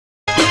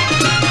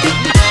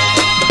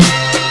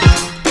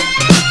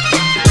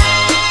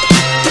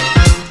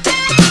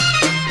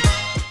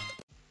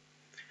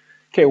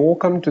Okay,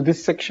 welcome to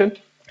this section.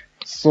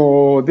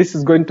 So this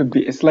is going to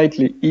be a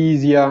slightly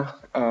easier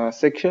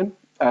section.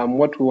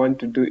 What we want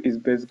to do is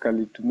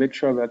basically to make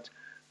sure that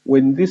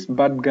when this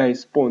bad guy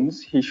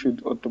spawns, he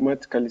should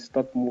automatically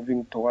start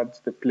moving towards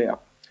the player.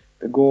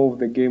 The goal of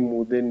the game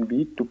will then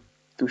be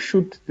to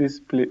shoot this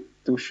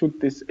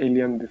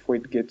alien before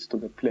it gets to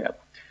the player.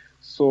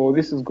 So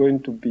this is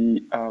going to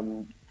be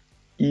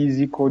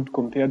easy code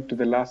compared to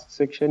the last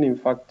section. In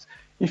fact,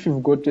 if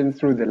you've gotten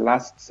through the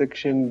last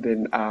section,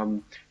 then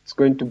it's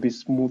going to be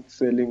smooth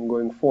sailing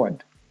going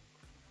forward.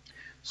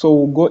 So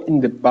we'll go in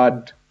the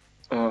bad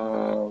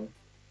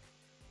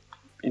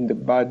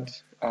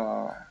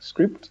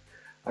script,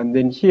 and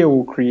then here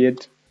we'll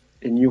create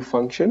a new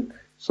function.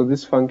 So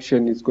this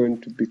function is going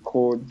to be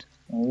called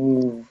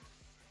move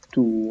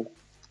to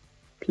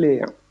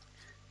player.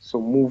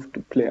 So move to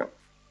player.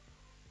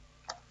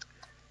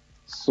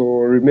 So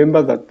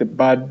remember that the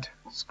bad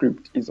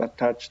script is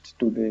attached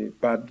to the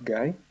bad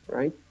guy,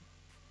 right?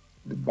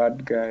 The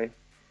bad guy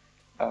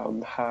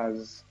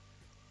has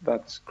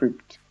that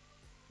script,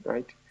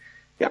 right?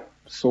 Yeah,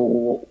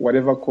 so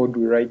whatever code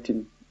we write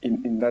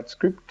in that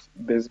script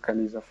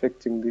basically is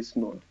affecting this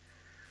node.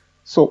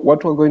 So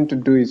what we're going to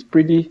do is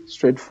pretty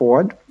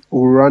straightforward.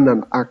 We'll run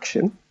an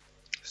action.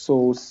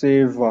 So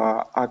save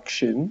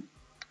action.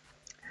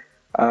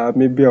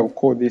 Maybe I'll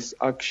call this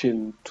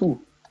action 2.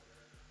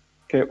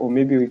 Okay, or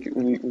maybe we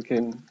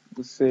can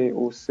say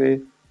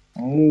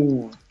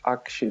move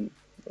action.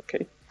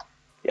 Okay,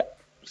 yeah.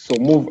 So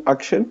move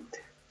action.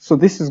 So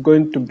this is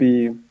going to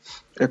be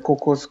a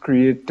Cocos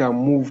Creator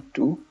move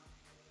to.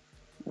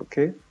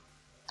 Okay.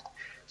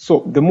 So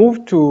the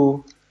move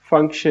to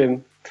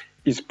function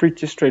is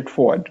pretty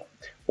straightforward.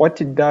 What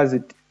it does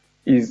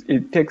is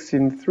it takes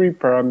in 3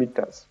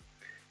 parameters.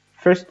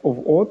 First of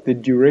all, the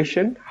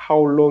duration, how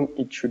long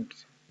it should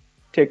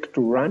take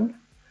to run,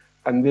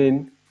 and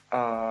then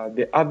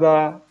the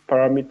other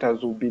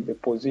parameters will be the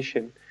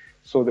position.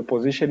 So the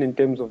position in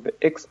terms of the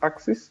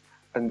x-axis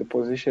and the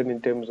position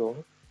in terms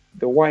of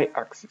the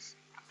y-axis.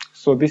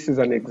 So this is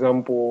an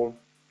example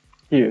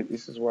here.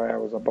 This is why I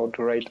was about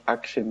to write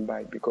action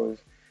by, because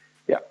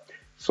yeah.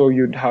 So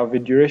you'd have a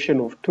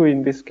duration of 2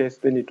 in this case,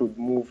 then it would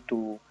move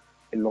to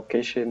a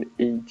location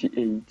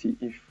 8080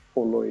 if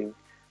following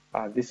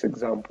this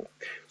example.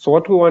 So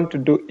what we want to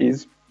do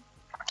is,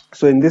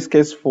 so in this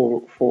case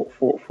for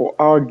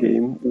our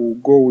game, we'll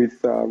go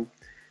with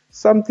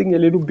something a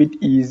little bit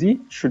easy.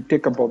 It should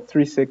take about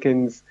 3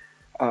 seconds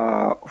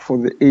for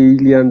the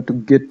alien to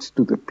get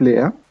to the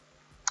player,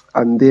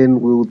 and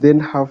then we'll then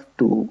have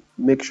to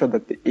make sure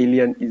that the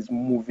alien is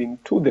moving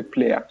to the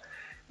player.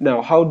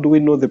 Now, how do we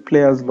know the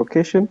player's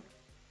location?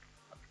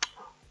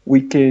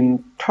 We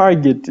can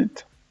target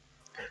it.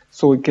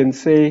 So we can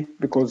say,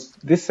 because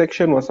this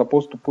section was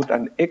supposed to put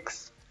an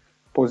X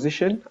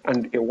position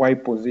and a Y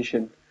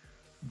position,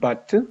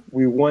 but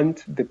we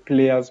want the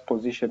player's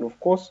position. Of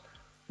course,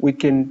 we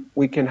can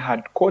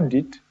hard code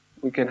it.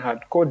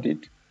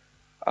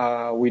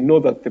 We know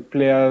that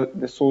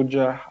the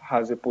soldier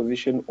has a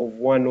position of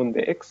 1 on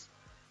the X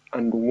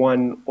and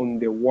 1 on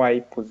the Y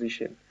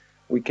position.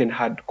 We can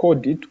hard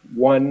code it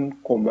 1,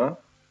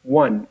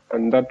 1,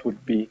 and that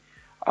would be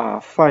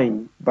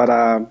fine.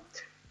 But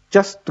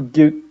just to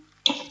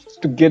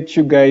get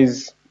you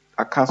guys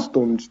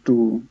accustomed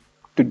to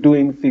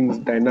doing things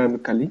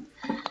dynamically,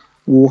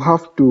 we'll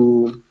have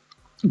to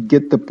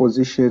get the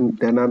position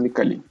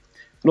dynamically.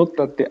 Not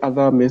that the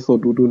other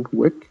method wouldn't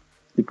work.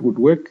 It would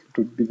work. It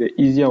would be the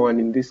easier one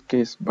in this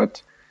case,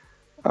 but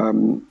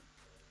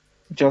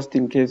just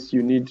in case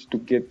you need to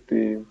get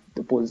the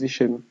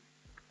position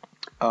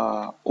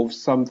of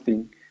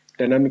something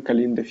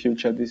dynamically in the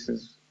future, this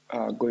is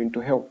going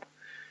to help.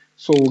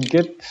 So we'll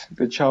get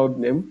the child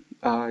name,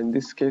 in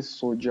this case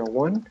soldier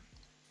 1.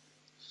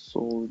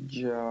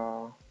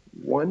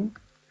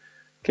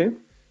 Okay,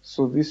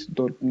 so this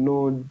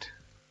 .node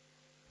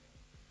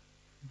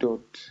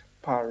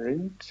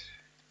 .parent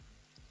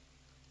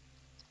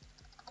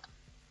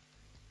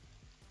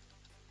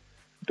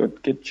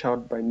 .get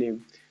child by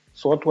name.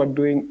 So what we're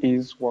doing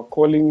is we're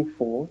calling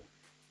for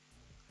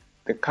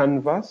the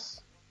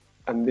canvas,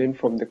 and then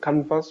from the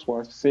canvas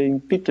we're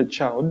saying pick a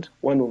child,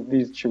 one of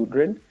these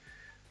children,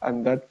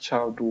 and that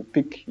child will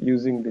pick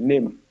using the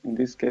name. In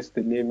this case,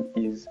 the name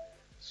is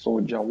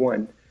soldier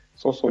 1.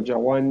 So soldier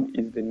 1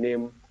 is the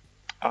name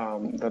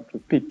that we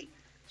pick.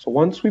 So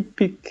once we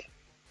pick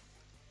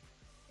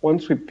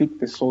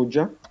the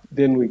soldier,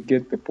 then we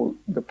get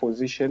the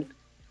position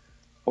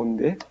on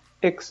the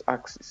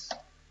x-axis.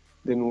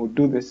 Then we'll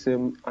do the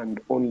same and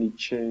only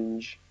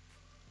change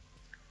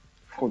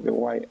for the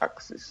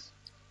y-axis.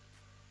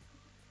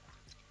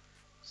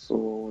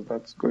 So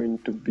that's going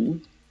to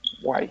be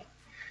y.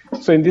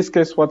 So in this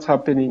case, what's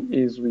happening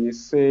is we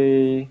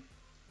say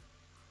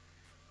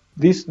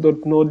this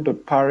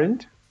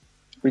 .node.parent,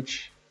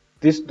 which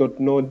this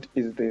 .node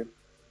is the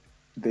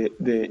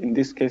in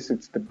this case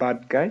it's the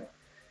bad guy.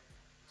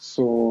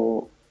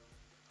 So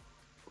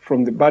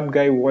from the bad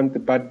guy, we want the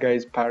bad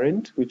guy's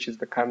parent, which is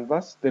the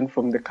canvas. Then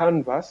from the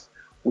canvas,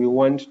 we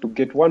want to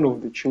get one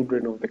of the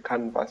children of the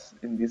canvas,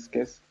 in this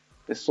case,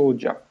 the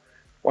soldier.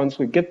 Once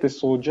we get the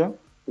soldier,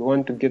 we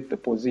want to get the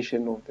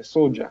position of the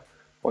soldier.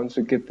 Once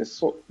we get the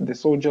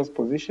soldier's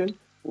position,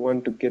 we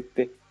want to get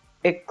the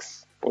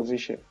X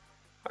position.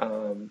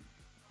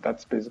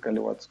 That's basically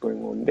what's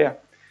going on there.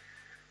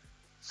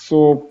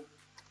 So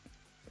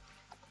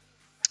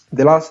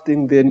the last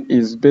thing then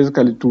is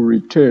basically to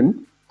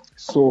return.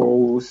 So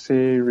we'll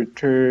say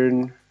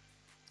return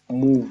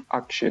move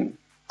action.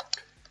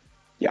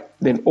 Yeah,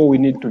 then all we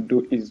need to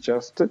do is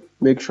just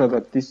make sure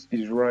that this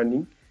is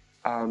running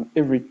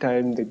every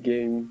time the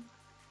game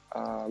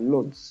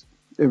loads.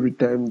 Every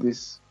time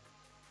this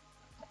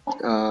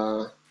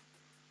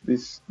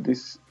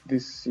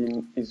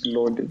scene is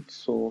loaded.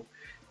 So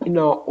in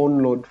our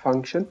onload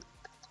function,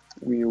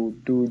 we'll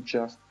do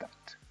just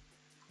that.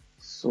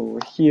 So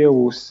here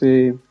we'll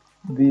say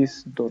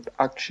this dot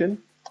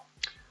action,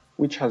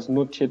 which has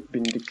not yet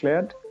been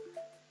declared,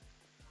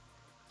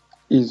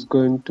 is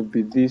going to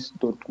be this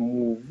dot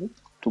move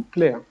to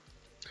player.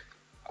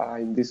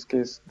 In this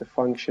case, the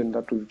function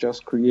that we've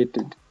just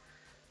created.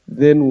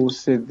 Then we'll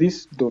say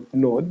this dot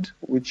node,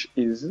 which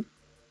is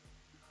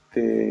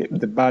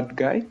the bad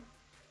guy,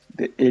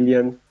 the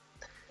alien.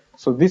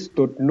 So this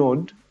dot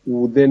node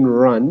will then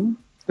run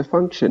the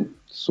function.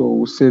 So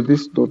we'll say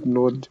this dot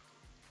node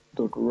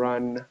dot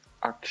run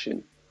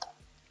action.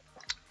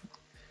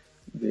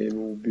 Then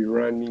we'll be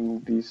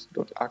running this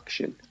dot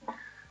action.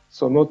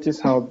 So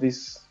notice how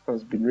this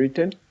has been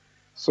written.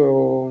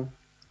 So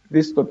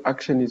this dot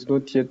action is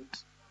not yet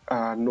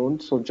known,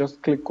 so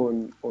just click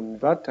on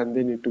that, and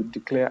then it will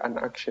declare an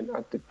action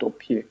at the top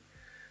here.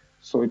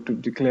 So it will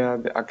declare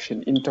the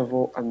action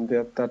interval, and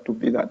that will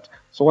be that.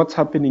 So what's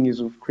happening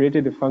is we've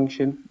created a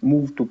function,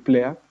 move to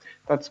player.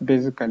 That's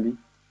basically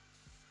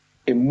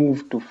a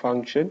move to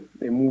function,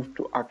 a move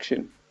to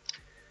action.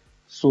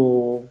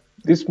 So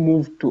this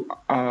move to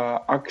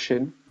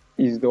action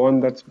is the one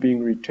that's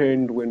being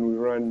returned when we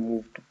run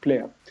move to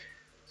player.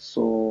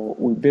 So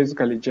we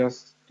basically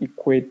just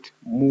equate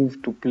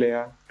move to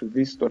player to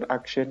this dot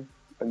action,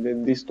 and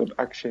then this dot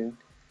action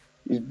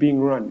is being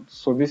run.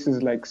 So this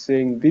is like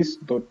saying this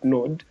dot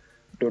node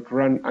dot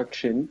run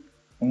action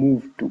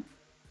move to.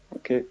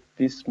 Okay,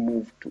 this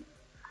move to.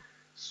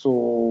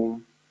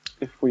 So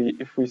if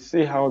we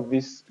see how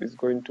this is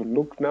going to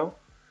look now,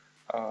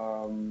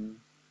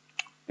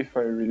 if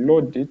I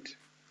reload it,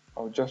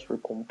 I'll just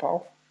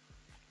recompile.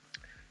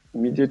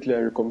 Immediately I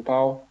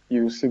recompile,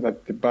 you see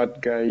that the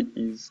bad guy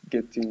is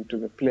getting to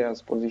the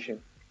player's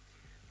position.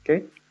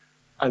 Okay,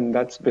 and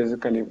that's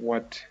basically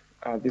what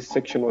this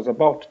section was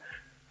about.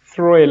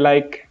 Throw a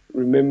like,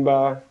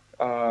 remember,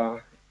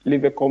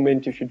 leave a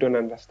comment if you don't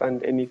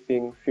understand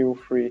anything, feel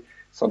free,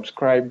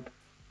 subscribe,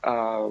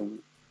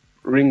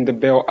 ring the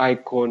bell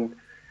icon.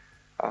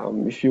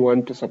 If you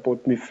want to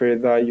support me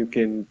further, you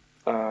can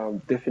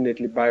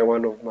definitely buy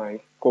one of my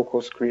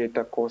Cocos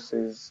Creator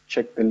courses.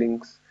 Check the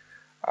links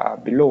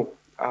below.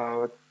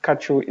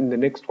 Catch you in the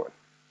next one.